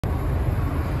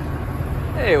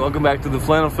Hey, welcome back to the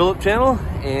Flannel Phillip channel,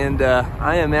 and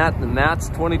I am at the M.A.T.S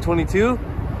 2022.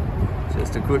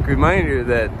 Just a quick reminder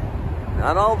that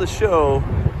not all the show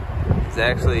is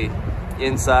actually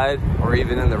inside or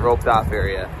even in the roped off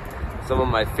area. Some of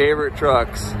my favorite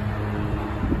trucks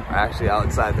are actually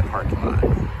outside the parking lot.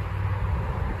 And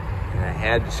I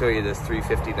had to show you this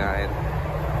 359.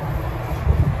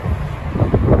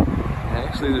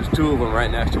 Actually, there's two of them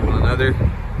right next to one another.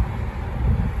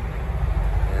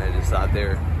 Out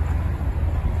there,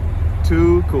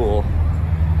 too cool.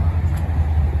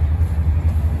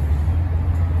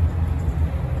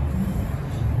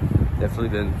 Definitely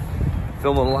been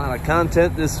filming a lot of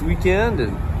content this weekend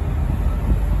and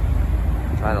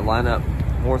trying to line up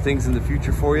more things in the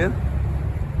future for you.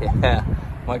 Yeah,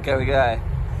 my kind of guy.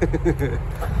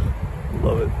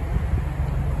 Love it.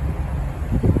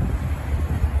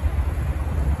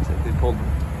 Looks like they pulled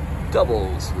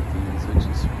doubles with these, which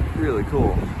is really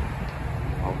cool.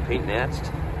 All paint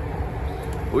matched.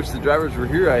 Wish the drivers were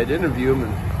here. I'd interview them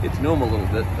and get to know them a little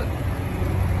bit, but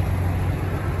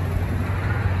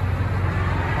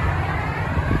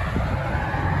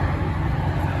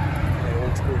yeah,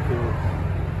 let's go cool.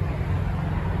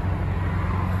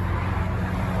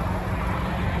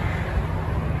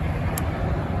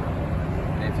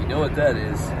 And if you know what that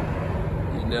is,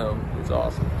 you know it's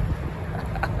awesome.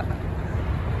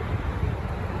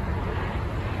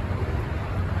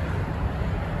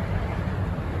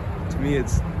 To me,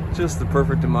 it's just the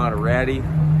perfect amount of ratty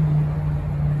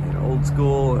and old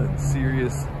school and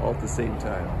serious all at the same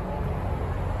time.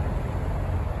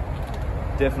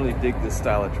 Definitely dig this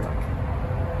style of truck.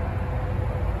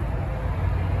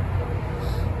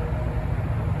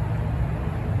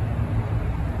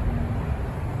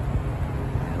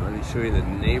 And let me show you the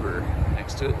neighbor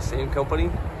next to it, same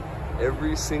company.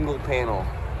 Every single panel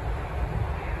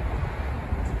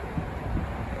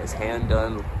is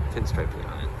hand-done pinstriping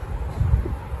on it.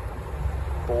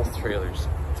 Both trailers.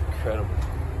 It's incredible.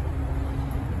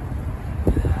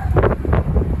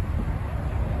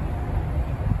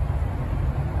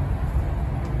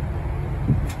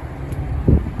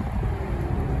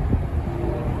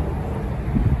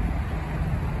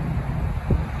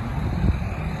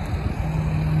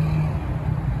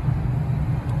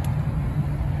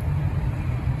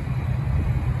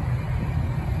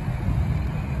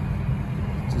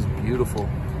 Just beautiful.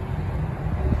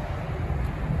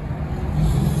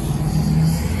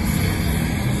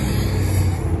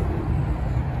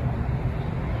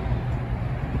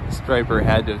 Striper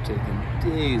had to have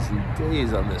taken days and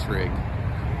days on this rig.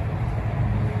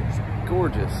 It's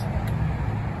gorgeous.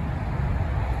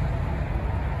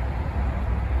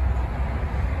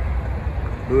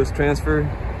 Lewis transfer,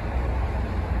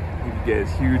 you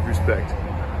guys huge respect.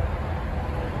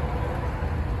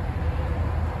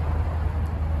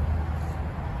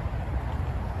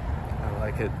 I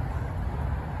like it.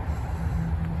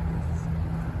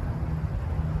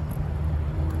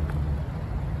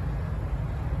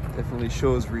 Definitely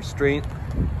shows restraint.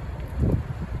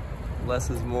 Less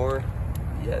is more,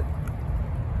 yet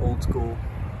old school,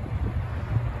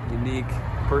 unique,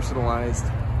 personalized.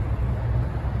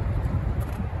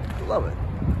 Love it.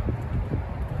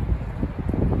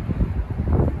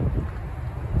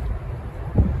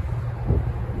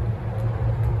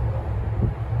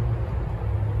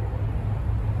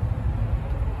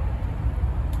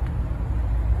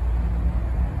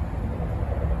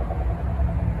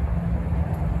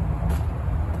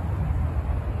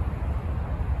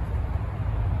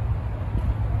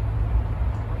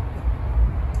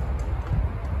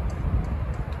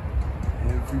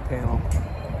 Every panel.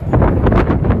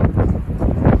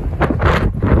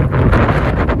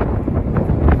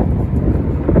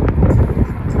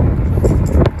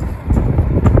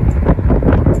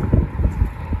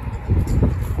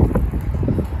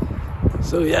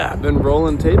 So yeah, I've been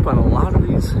rolling tape on a lot of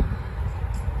these. And,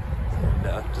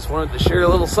 just wanted to share a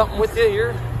little something with you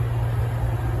here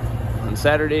on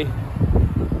Saturday.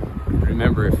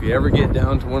 Remember, if you ever get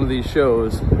down to one of these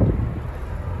shows,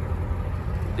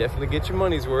 definitely get your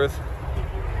money's worth.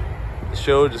 The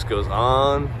show just goes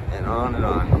on and on and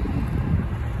on.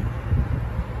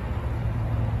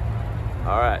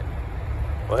 All right.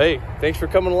 Well, hey, thanks for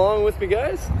coming along with me,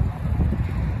 guys.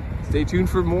 Stay tuned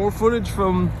for more footage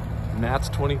from M.A.T.S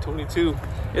 2022.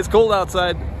 It's cold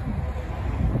outside.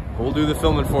 We'll do the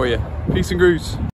filming for you. Peace and grease.